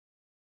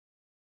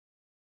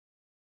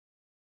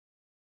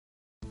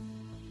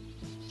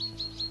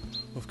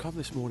I've come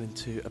this morning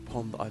to a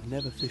pond that I've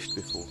never fished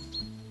before.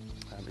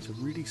 It's a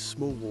really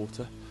small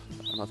water,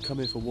 and I've come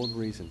here for one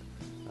reason.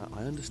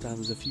 I understand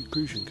there's a few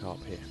Crucian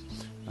Carp here,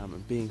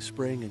 and being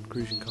spring and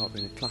Crucian Carp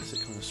being a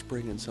classic kind of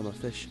spring and summer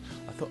fish,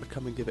 I thought I'd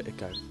come and give it a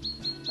go.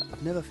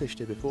 I've never fished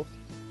here before.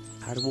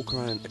 I had a walk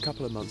around a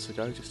couple of months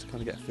ago just to kind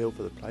of get a feel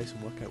for the place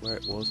and work out where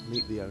it was,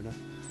 meet the owner,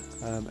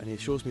 and he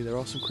assures me there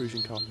are some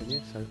Crucian Carp in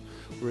here, so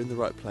we're in the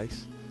right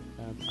place.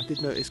 I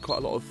did notice quite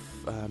a lot of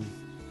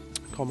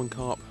common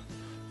carp,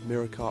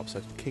 mirror carp,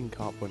 so King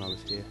Carp when I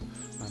was here,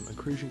 and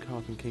Crucian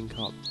Carp and King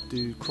Carp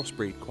do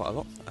crossbreed quite a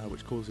lot,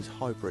 which causes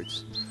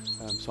hybrids.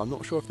 So I'm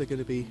not sure if they're going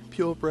to be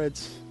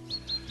purebreds.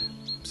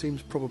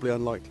 Seems probably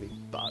unlikely,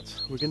 but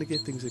we're going to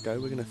give things a go.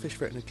 We're going to fish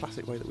for it in a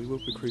classic way that we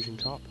would with Crucian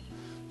Carp.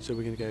 So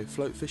we're going to go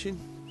float fishing.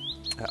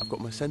 I've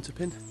got my centre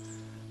pin,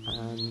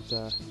 and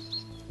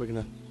we're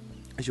going to,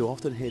 as you'll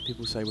often hear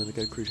people say when they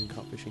go Crucian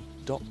Carp fishing,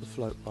 dot the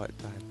float right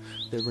down.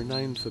 They're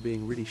renowned for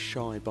being really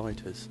shy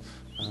biters,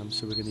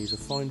 so we're going to use a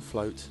fine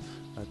float,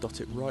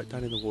 dot it right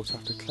down in the water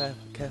after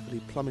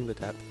carefully plumbing the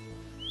depth,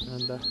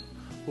 and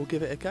we'll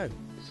give it a go.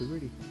 It's a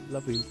really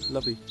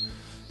lovely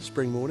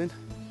spring morning.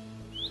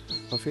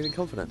 I'm feeling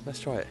confident. Let's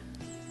try it.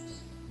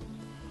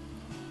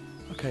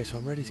 Okay, so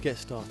I'm ready to get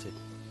started.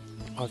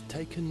 I've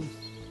taken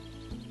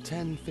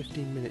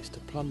 10-15 minutes to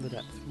plumb the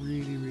depth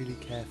really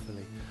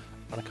carefully,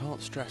 and I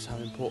can't stress how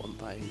important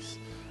that is.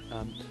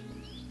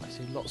 I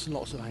see lots and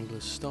lots of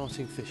anglers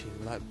starting fishing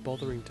without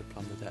bothering to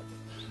plumb the depth.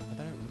 I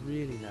don't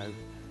really know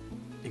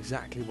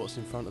exactly what's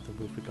in front of them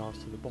with regards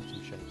to the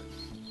bottom shape.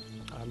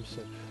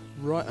 So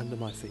right under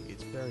my feet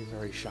it's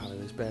very shallow,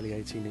 there's barely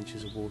 18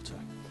 inches of water,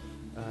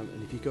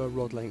 and if you go a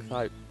rod length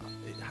out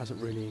it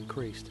hasn't really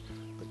increased,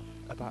 but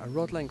about a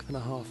rod length and a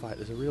half out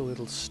there's a real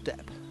little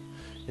step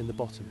in the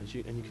bottom, and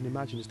you can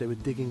imagine as they were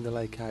digging the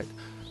lake out,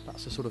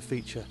 that's the sort of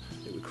feature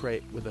it would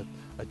create with a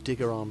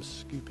digger arm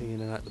scooping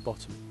in and out the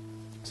bottom.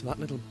 So that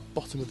little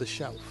bottom of the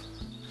shelf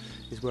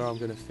is where I'm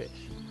going to fish,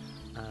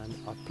 and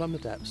I've plumbed the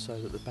depth so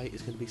that the bait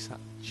is going to be sat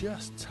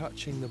just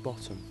touching the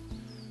bottom.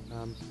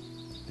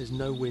 There's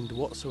no wind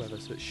whatsoever,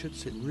 so it should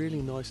sit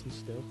really nice and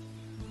still.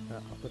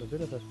 I've got a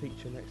bit of a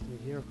feature next to me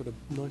here. I've got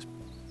a nice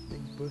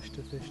big bush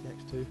to fish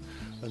next to,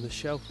 and the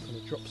shelf kind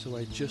of drops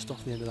away just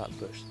off the end of that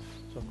bush.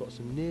 So I've got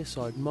some near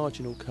side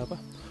marginal cover.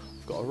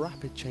 I've got a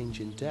rapid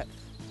change in depth,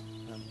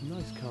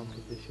 nice calm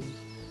conditions,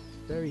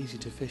 very easy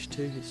to fish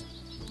too. It's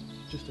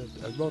just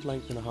a rod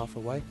length and a half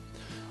away.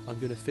 I'm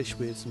going to fish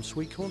with some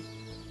sweetcorn.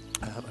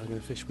 I'm going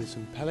to fish with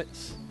some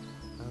pellets,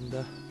 and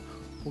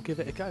we'll give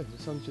it a go.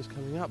 The sun's just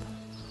coming up.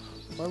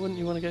 Why wouldn't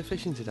you want to go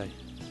fishing today?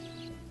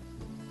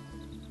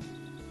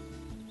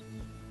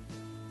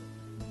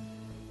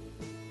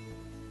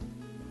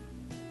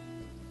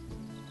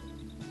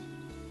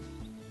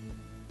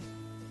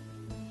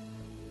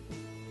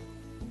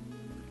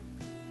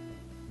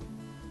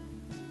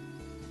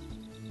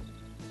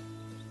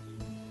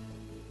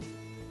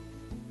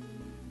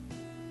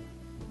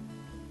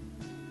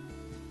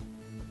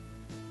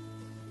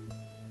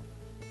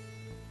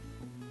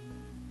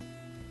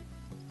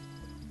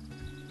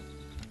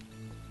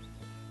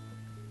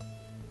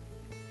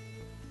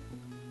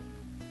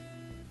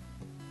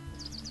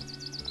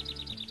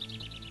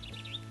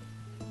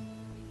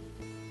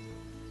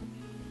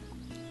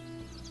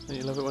 Don't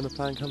you love it when a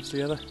plan comes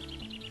together?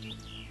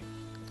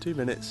 2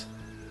 minutes,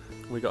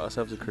 and we got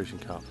ourselves a Crucian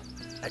Carp.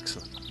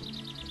 Excellent.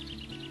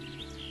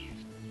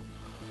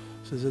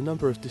 So there's a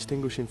number of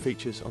distinguishing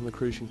features on the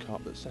Crucian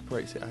Carp that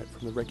separates it out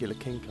from the regular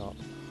King Carp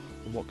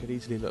and what could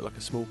easily look like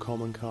a small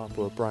common carp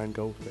or a brown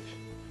goldfish.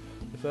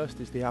 The first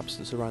is the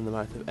absence around the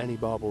mouth of any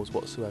barbels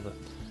whatsoever.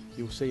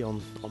 You'll see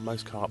on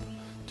most carp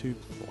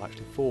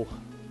four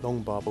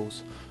long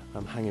barbels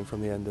hanging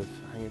from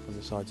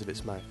the sides of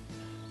its mouth,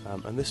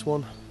 and this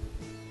one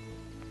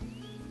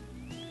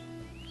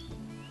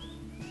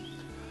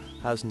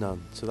has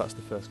none, so that's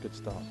the first good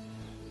start.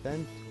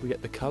 Then we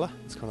get the colour.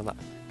 It's kind of that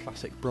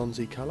classic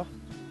bronzy colour.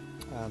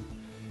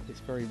 It's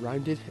very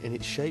rounded in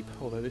its shape,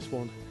 although this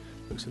one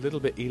looks a little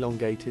bit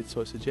elongated,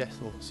 so I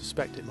suggest or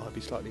suspect it might be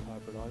slightly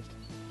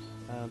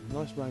hybridised.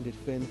 Nice rounded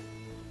fin,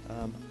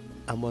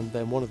 and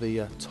one of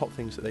the top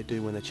things that they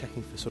do when they're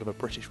checking for sort of a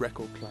British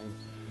record claim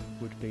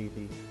would be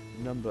the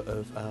number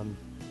of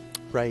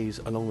rays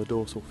along the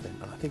dorsal fin,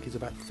 and I think it's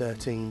about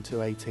 13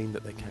 to 18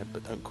 that they count,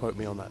 but don't quote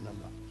me on that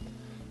number.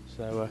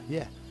 So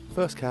yeah,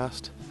 first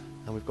cast,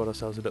 and we've got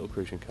ourselves a little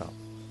Crucian Carp.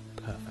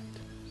 Perfect.